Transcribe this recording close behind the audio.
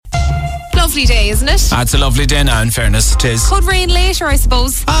lovely day, isn't it? It's a lovely day now, in fairness, it is. Could rain later, I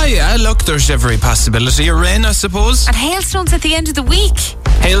suppose. Yeah, look, there's every possibility of rain, I suppose. And hailstones at the end of the week.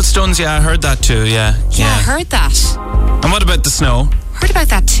 Hailstones, yeah, I heard that too, yeah. Yeah, I heard that. And what about the snow? Heard about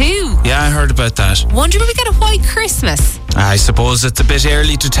that too. Yeah, I heard about that. Wonder will we get a white Christmas? I suppose it's a bit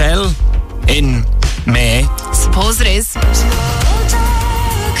early to tell. In May. Suppose it is.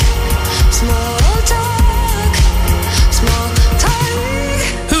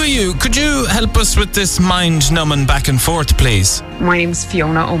 Who are you? Could you help us with this mind-numbing back and forth, please? My name's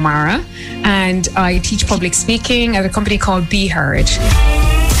Fiona O'Mara and I teach public speaking at a company called Be Heard.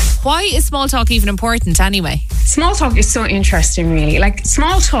 Why is small talk even important anyway? Small talk is so interesting, really. Like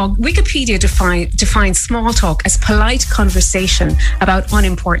small talk, Wikipedia defines small talk as polite conversation about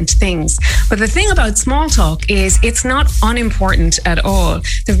unimportant things. But the thing about small talk is it's not unimportant at all.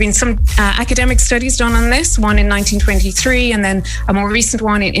 There have been some academic studies done on this, one in 1923 and then a more recent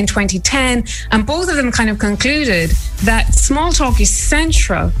one in 2010. And both of them kind of concluded that small talk is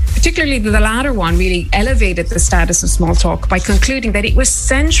central, particularly the latter one really elevated the status of small talk by concluding that it was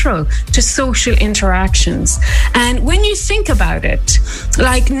central to social interactions. And when you think about it,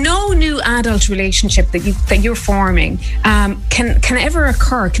 like no new adult relationship that you're forming can ever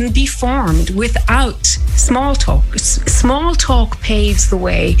occur, can be formed without small talk. Small talk paves the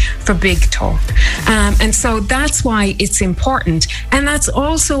way for big talk. And so that's why it's important. And that's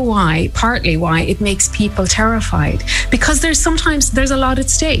also partly why it makes people terrified, because there's a lot at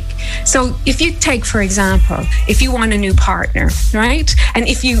stake. So if you take, for example, if you want a new partner, right? And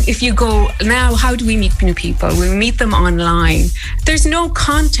if you go, now how do we meet new people? We meet them online. There's no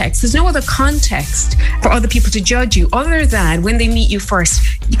context. There's no other context for other people to judge you other than when they meet you first,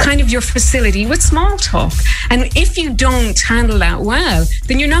 kind of your facility with small talk. And if you don't handle that well,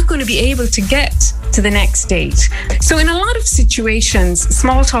 then you're not going to be able to get to the next date. So in a lot of situations,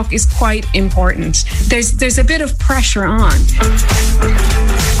 small talk is quite important. There's a bit of pressure on.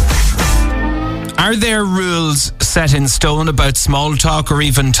 Are there rules set in stone about small talk or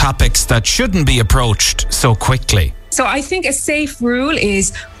even topics that shouldn't be approached so quickly? So I think a safe rule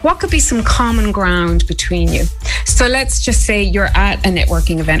is what could be some common ground between you. So let's just say you're at a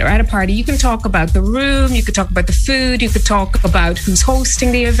networking event or at a party. You can talk about the room, you could talk about the food, you could talk about who's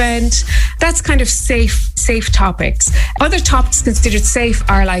hosting the event. That's kind of safe topics. Other topics considered safe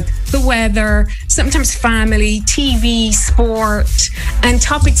are like the weather, sometimes family, TV, sport, and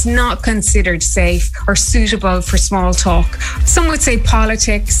topics not considered safe or suitable for small talk. Some would say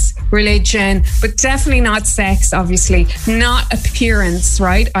politics, religion, but definitely not sex, obviously, not appearance,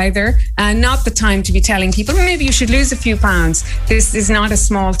 right, either, and not the time to be telling people, maybe you should lose a few pounds. This is not a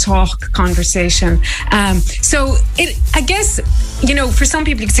small talk conversation. So I guess, for some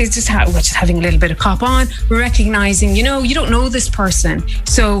people, you could say it's just having a little bit of cop on, recognizing, you don't know this person,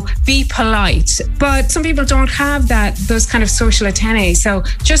 so be polite. But some people don't have those kind of social antennae, so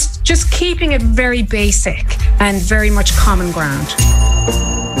just keeping it very basic and very much common ground.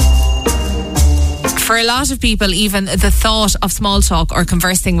 For a lot of people, even the thought of small talk or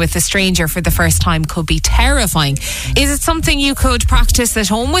conversing with a stranger for the first time could be terrifying. Is it something you could practice at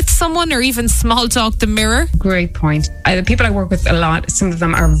home with someone, or even small talk the mirror? Great point. The people I work with a lot, some of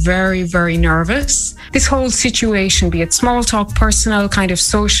them are very, very nervous. This whole situation, be it small talk, personal, kind of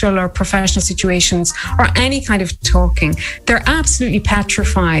social or professional situations, or any kind of talking, they're absolutely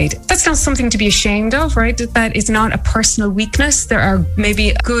petrified. That's not something to be ashamed of, right? That is not a personal weakness. There are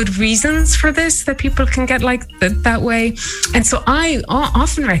maybe good reasons for this, that people can get like that way. And so I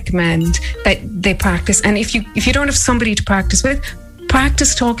often recommend that they practice. And if you don't have somebody to practice with,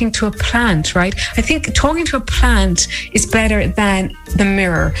 practice talking to a plant, right? I think talking to a plant is better than the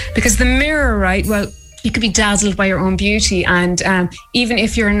mirror, because the mirror, right, well, you could be dazzled by your own beauty. And even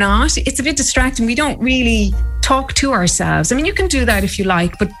if you're not, it's a bit distracting. We don't really talk to ourselves. I mean, you can do that if you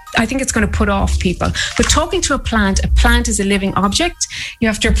like, but I think it's going to put off people. But talking to a plant is a living object. You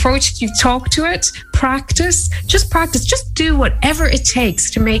have to approach it, you talk to it, practice, just do whatever it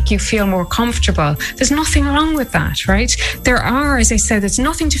takes to make you feel more comfortable. There's nothing wrong with that, right? As I said, there's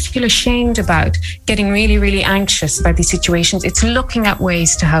nothing to feel ashamed about getting really, really anxious about these situations. It's looking at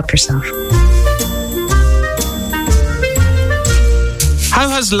ways to help yourself. How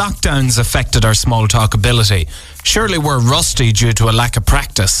has lockdowns affected our small talk ability? Surely we're rusty due to a lack of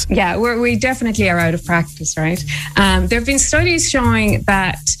practice. Yeah, we definitely are out of practice, right? There have been studies showing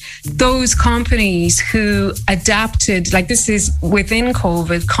that those companies who adapted, like this is within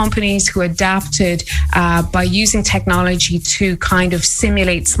COVID, companies who adapted by using technology to kind of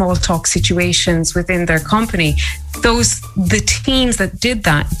simulate small talk situations within their company, the teams that did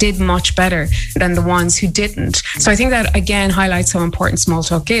that did much better than the ones who didn't. So I think that again highlights how important small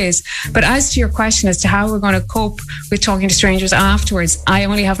talk is. But as to your question as to how we're going to cope with talking to strangers afterwards, I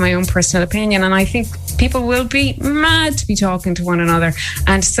only have my own personal opinion, and I think people will be mad to be talking to one another.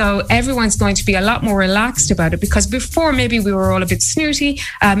 And so everyone's going to be a lot more relaxed about it, because before maybe we were all a bit snooty,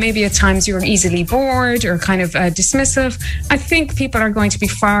 maybe at times you were easily bored or kind of dismissive. I think people are going to be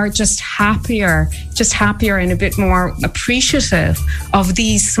far just happier and a bit more appreciative of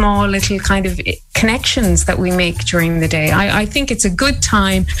these small little kind of connections that we make during the day. I think it's a good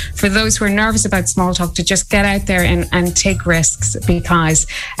time for those who are nervous about small talk to just get out there and take risks, because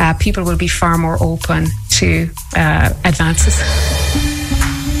people will be far more open to advances.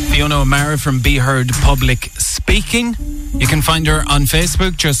 Fiona O'Mara from Be Heard Public Speaking. You can find her on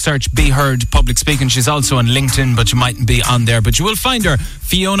Facebook. Just search Be Heard Public Speaking. She's also on LinkedIn, but you mightn't be on there. But you will find her.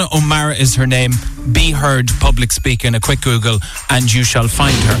 Fiona O'Mara is her name. Be Heard Public Speaking. A quick Google and you shall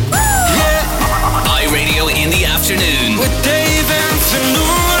find her. iRadio in the afternoon with Dave and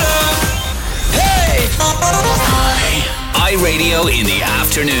Fanula. Hey! iRadio in the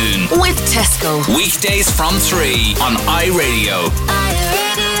afternoon with Tesco. Weekdays from 3 on iRadio.